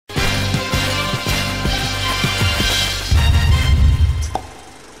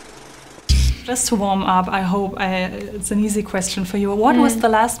Just to warm up, I hope it's an easy question for you. What was the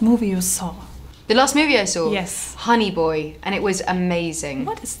last movie you saw? The last movie I saw? Yes. Honey Boy, and it was amazing.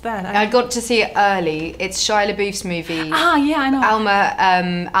 What is that? I got to see it early. It's Shia LaBeouf's movie. Ah, yeah, I know.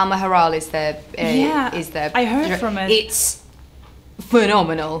 Alma Harral is there. I heard from it. It's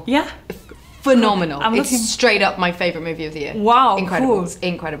phenomenal. Yeah? Phenomenal. Cool. It's straight up my favourite movie of the year. Wow, incredible. cool. It's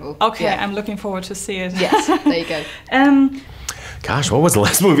incredible. Okay, yeah. I'm looking forward to see it. Yes, there you go. Gosh, what was the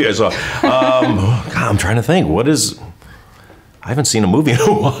last movie I saw? God, I'm trying to think. I haven't seen a movie in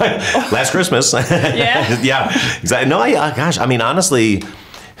a while. Last Christmas. Yeah? Yeah, exactly. No, gosh, I mean, honestly,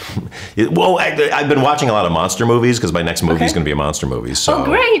 I've been watching a lot of monster movies because my next movie is going to be a monster movie. So. Oh,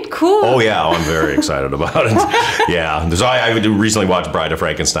 great, cool. Oh, yeah, I'm very excited about it. Yeah, so I recently watched Bride of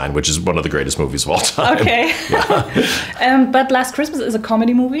Frankenstein, which is one of the greatest movies of all time. Okay. Yeah. But Last Christmas is a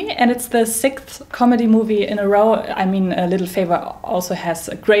comedy movie, and it's the 6th comedy movie in a row. I mean, A Little Favor also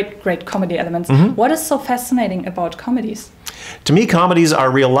has great comedy elements. What is so fascinating about comedies? To me, comedies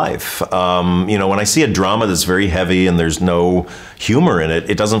are real life. When I see a drama that's very heavy and there's no humor in it,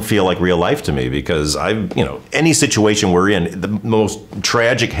 it doesn't feel like real life to me because any situation we're in, the most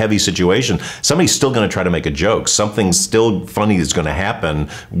tragic, heavy situation, somebody's still going to try to make a joke. Something still funny is going to happen,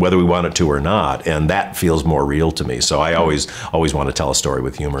 whether we want it to or not, and that feels more real to me. So I always want to tell a story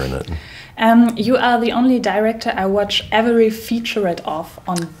with humor in it. You are the only director I watch every featurette of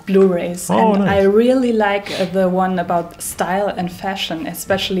on Blu-rays, and nice. I really like the one about style and fashion,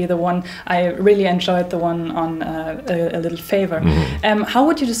 especially the one I really enjoyed, the one on A Little Favor. How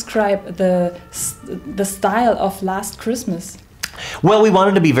would you describe the style of Last Christmas? Well, we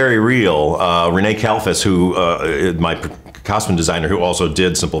wanted to be very real. Renee Kalfas, who my costume designer, who also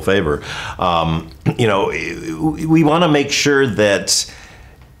did Simple Favor, we want to make sure that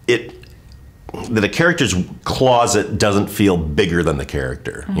a character's closet doesn't feel bigger than the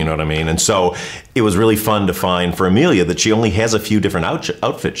character, you know what I mean? And so it was really fun to find for Emilia that she only has a few different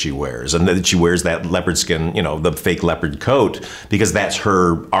outfits she wears, and that she wears that leopard skin, the fake leopard coat, because that's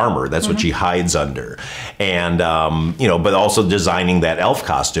her armor, that's what she hides under. And, but also designing that elf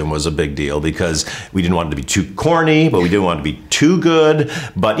costume was a big deal because we didn't want it to be too corny, but we didn't want it to be too good,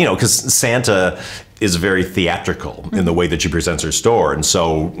 but, because Santa is very theatrical in the way that she presents her store. And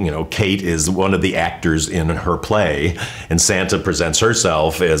so, Kate is one of the actors in her play, and Santa presents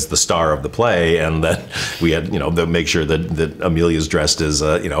herself as the star of the play, and that we had, to make sure that Amelia's dressed as,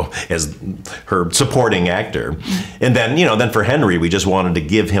 as her supporting actor. And then, then for Henry, we just wanted to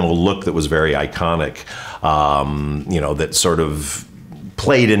give him a look that was very iconic, that sort of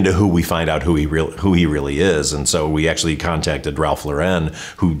played into who we find out who he really is. And so we actually contacted Ralph Lauren,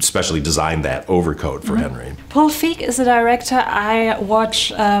 who specially designed that overcoat for Henry. Paul Feig is a director I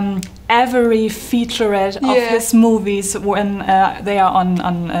watch every featurette of his movies when they are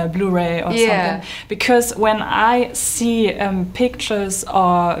on Blu-ray or something. Because when I see pictures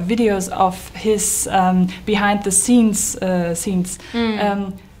or videos of his behind the scenes scenes,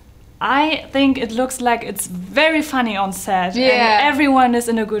 I think it looks like it's very funny on set, and everyone is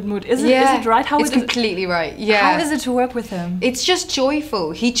in a good mood. Is it right? It's completely right. Yeah. How is it to work with him? It's just joyful.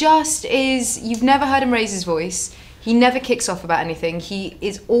 He just is. You've never heard him raise his voice. He never kicks off about anything. He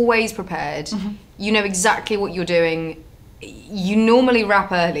is always prepared. You know exactly what you're doing. You normally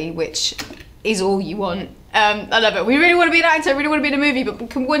wrap early, which is all you want. I love it. We really want to be an actor. We really want to be in a movie, but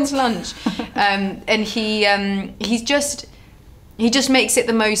when's lunch? And he just makes it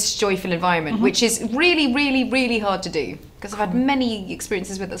the most joyful environment, which is really, really, really hard to do because I've had many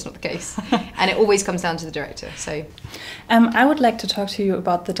experiences where that's not the case. And it always comes down to the director. So, I would like to talk to you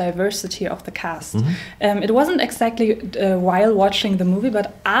about the diversity of the cast. It wasn't exactly while watching the movie,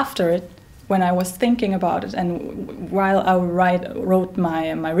 but after it, when I was thinking about it and while I wrote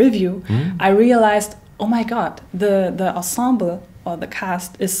my review, I realized, oh my God, the ensemble or the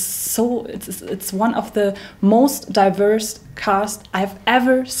cast is it's one of the most diverse cast I've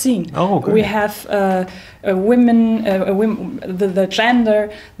ever seen. Oh, great. We have women, the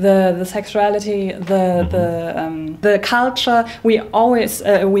gender, the sexuality, the culture. We always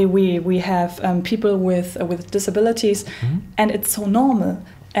we have people with disabilities, and it's so normal.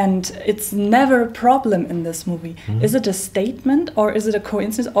 And it's never a problem in this movie. Is it a statement, or is it a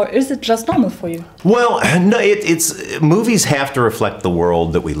coincidence, or is it just normal for you? Well, no, movies have to reflect the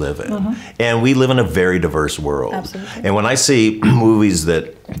world that we live in. And we live in a very diverse world. Absolutely. And when I see movies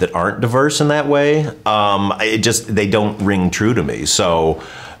that aren't diverse in that way, they don't ring true to me. So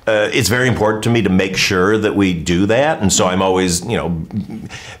it's very important to me to make sure that we do that. And so I'm always,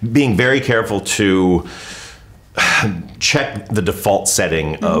 being very careful to check the default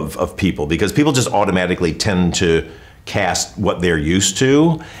setting of people, because people just automatically tend to cast what they're used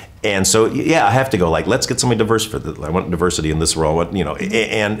to, And so, yeah, I have to go like, let's get somebody diverse for this. I want diversity in this role, you know,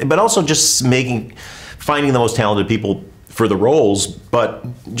 but also just finding the most talented people for the roles, but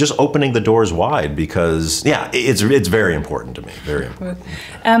just opening the doors wide because, yeah, it's very important to me, very important.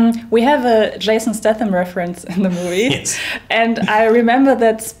 We have a Jason Statham reference in the movie. Yes. And I remember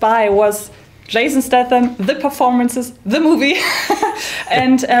that Spy was Jason Statham, the performances, the movie.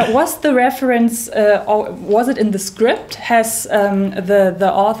 And was the reference, or was it in the script? Has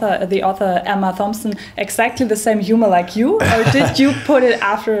the author Emma Thompson exactly the same humor like you, or did you put it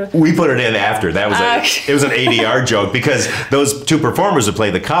after? We put it in after. That was it was an ADR joke because those two performers who play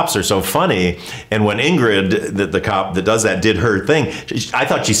the cops are so funny. And when Ingrid, the cop that does that, did her thing, I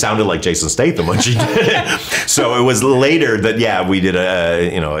thought she sounded like Jason Statham when she did it. So it was later that we did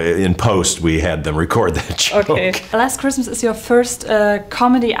in post we had them record that joke. Okay. Last Christmas is your first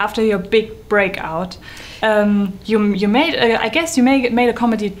comedy after your big breakout. You made I guess you made a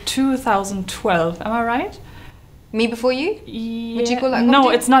comedy 2012. Am I right? Me Before You? Yeah. Would you call that a comedy? No,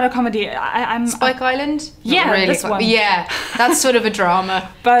 it's not a comedy. I'm Spike Island? Yeah, not really. this one. Yeah, that's sort of a drama.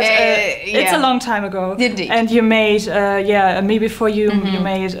 But it's a long time ago. Indeed. And you made Me Before You. You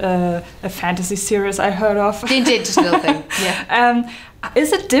made a fantasy series I heard of. Did just a little thing. Yeah.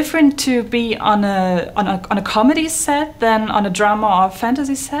 Is it different to be on a comedy set than on a drama or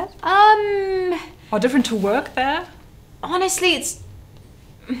fantasy set? Or different to work there? Honestly,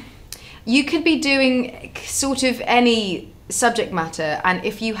 you could be doing sort of any subject matter, and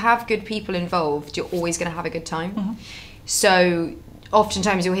if you have good people involved, you're always going to have a good time. So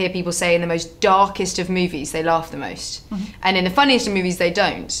oftentimes you'll hear people say in the most darkest of movies they laugh the most, and in the funniest of movies they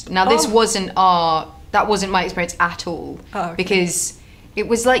don't. Now this wasn't my experience at all, because it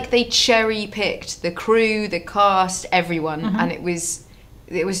was like they cherry picked the crew, the cast, everyone, and it was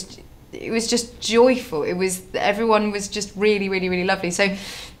just joyful. Everyone was just really, really, really lovely. So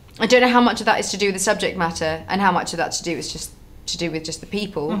I don't know how much of that is to do with the subject matter and how much of that is just to do with just the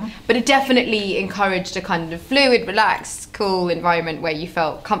people, but it definitely encouraged a kind of fluid, relaxed, cool environment where you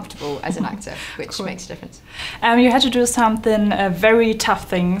felt comfortable as an actor, which makes a difference. You had to do something very tough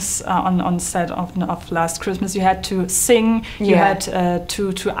things on set of Last Christmas. You had to sing, you had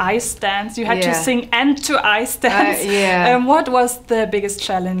to ice dance, you had to sing and to ice dance. What was the biggest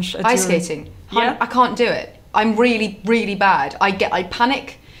challenge? Ice skating. I can't do it. I'm really, really bad. I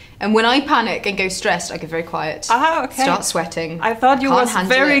panic. And when I panic and go stressed, I get very quiet. Start sweating. I thought you was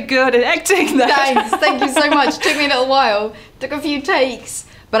very good at acting that. Thanks, thank you so much. Took me a little while. Took a few takes.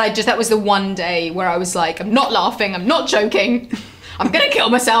 But that was the one day where I was like, I'm not laughing, I'm not joking. I'm gonna kill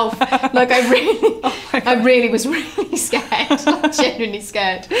myself. Like I really was really scared. Like, genuinely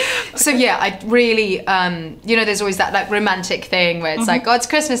scared. So yeah, I really, there's always that like romantic thing where it's like, oh, it's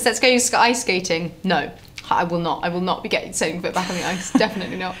Christmas, let's go ice skating. No. I will not be setting foot back on the ice.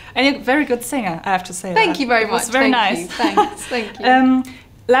 Definitely not. And you're a very good singer, I have to say. Thank you very much. It's very nice. Thanks. Thank you.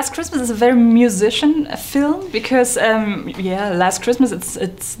 Last Christmas is a very musician film because, Last Christmas,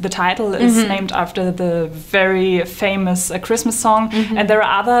 it's the title is named after the very famous Christmas song, and there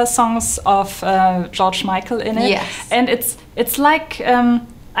are other songs of George Michael in it. Yes. And it's like.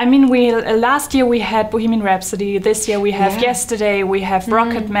 Last year we had Bohemian Rhapsody. This year we have Yesterday. We have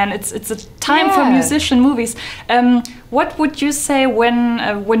Rocket Man. It's a time for musician movies. What would you say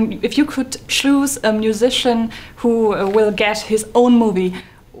if you could choose a musician who will get his own movie?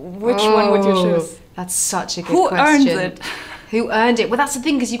 Which one would you choose? That's such a good question. Who earned it? Who earned it? Well, that's the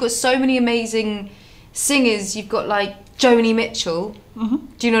thing, because you've got so many amazing singers. You've got like Joni Mitchell.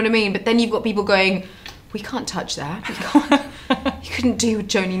 Do you know what I mean? But then you've got people going, we can't touch that. We can't. You couldn't do a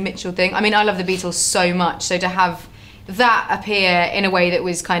Joni Mitchell thing. I mean, I love the Beatles so much, so to have that appear in a way that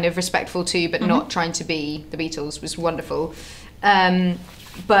was kind of respectful too, but not trying to be the Beatles was wonderful.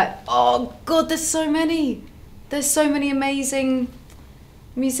 But oh god, there's so many amazing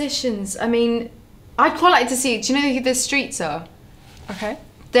musicians. I mean, I'd quite like to see. Do you know who the Streets are? Okay.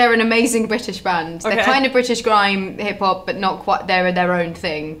 They're an amazing British band. Okay. They're kind of British grime hip hop, but not quite. They're their own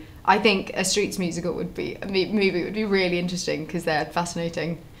thing. I think a Streets musical movie would be really interesting because they're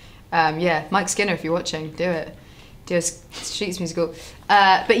fascinating. Mike Skinner, if you're watching, do it. Do a Streets musical.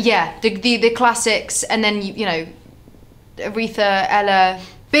 But yeah, the classics, and then Aretha, Ella,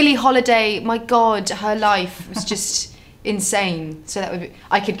 Billie Holiday. My God, her life was just insane. So that would be.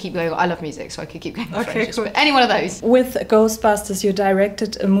 I could keep going. I love music, so I could keep going. Okay, cool. But any one of those. With Ghostbusters, you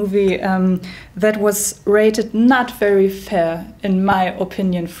directed a movie that was rated not very fair, in my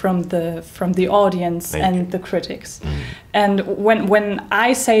opinion, from the audience and the critics. And when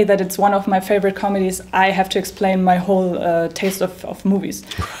I say that it's one of my favorite comedies, I have to explain my whole taste of movies.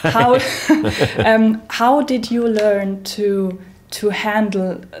 How did you learn to to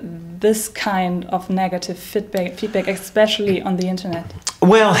handle this kind of negative feedback, especially on the internet?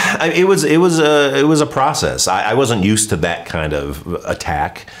 Well, it was a process. I wasn't used to that kind of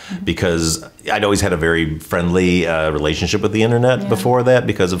attack because I'd always had a very friendly relationship with the internet before that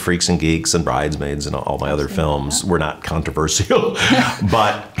because of Freaks and Geeks and Bridesmaids and all my other films were not controversial.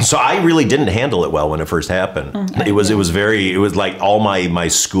 But so I really didn't handle it well when it first happened. It was like all my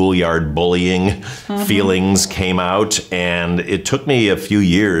schoolyard bullying feelings came out, and it took me a few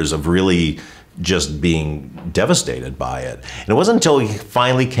years of really just being devastated by it. And it wasn't until he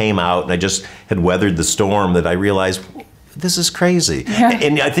finally came out and I just had weathered the storm that I realized, this is crazy. Yeah.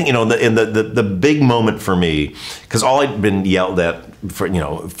 And I think, the big moment for me, because all I'd been yelled at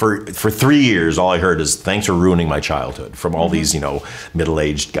for 3 years, all I heard is, thanks for ruining my childhood, from all these,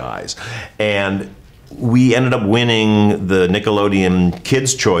 middle-aged guys. And we ended up winning the Nickelodeon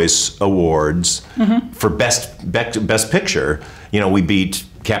Kids' Choice Awards for Best Picture. We beat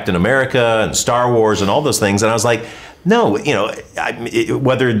Captain America and Star Wars and all those things, and I was like, no,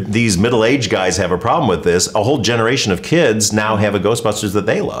 whether these middle-aged guys have a problem with this, a whole generation of kids now have a Ghostbusters that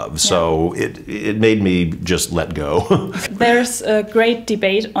they love. So it made me just let go. There's a great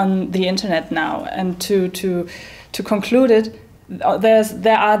debate on the internet now, and to conclude it,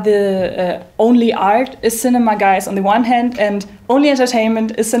 there are the only art is cinema guys on the one hand, and only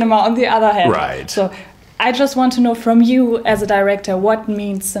entertainment is cinema on the other hand. Right. So I just want to know from you as a director, what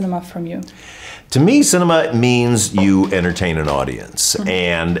means cinema from you? To me, cinema means you entertain an audience,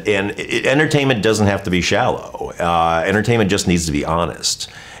 and entertainment doesn't have to be shallow. Entertainment just needs to be honest,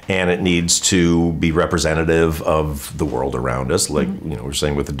 and it needs to be representative of the world around us, like we're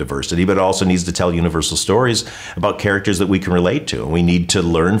saying with the diversity, but it also needs to tell universal stories about characters that we can relate to, and we need to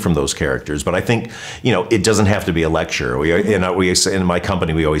learn from those characters. But I think it doesn't have to be a lecture. We in my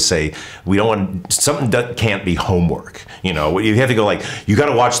company we always say we don't want something that can't be homework. You have to go like, you got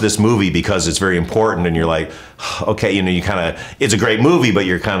to watch this movie because it's very important, and you're like, okay, you kind of, it's a great movie, but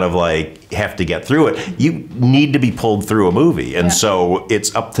you're kind of like have to get through it. You need to be pulled through a movie, and so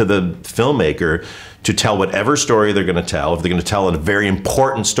it's up to the filmmaker to tell whatever story they're going to tell. If they're going to tell a very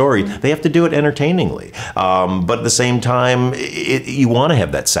important story, they have to do it entertainingly. But at the same time, you want to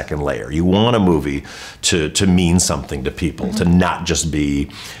have that second layer. You want a movie to mean something to people, to not just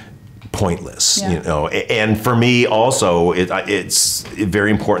be pointless, And for me, also, it's very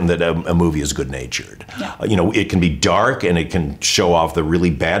important that a movie is good-natured. It can be dark and it can show off the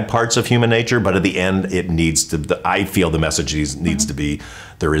really bad parts of human nature, but at the end, it needs to. I feel the message needs to be,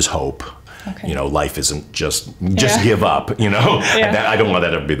 there is hope. Okay. Life isn't just give up. I don't want that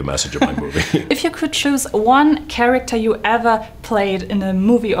to be the message of my movie. If you could choose one character you ever played in a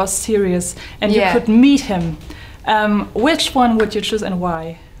movie or series, and you could meet him, which one would you choose and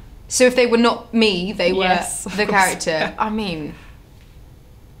why? So if they were not me, they were the character. I mean,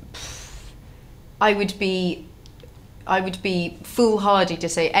 I would be foolhardy to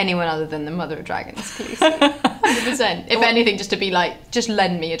say anyone other than the Mother of Dragons, please. 100%. If anything, just to be like, just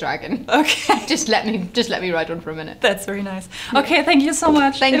lend me a dragon. Okay. Just let me ride one for a minute. That's very nice. Okay, thank you so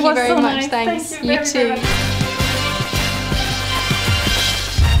much. Thank you very much. Thanks. Thank you. You too.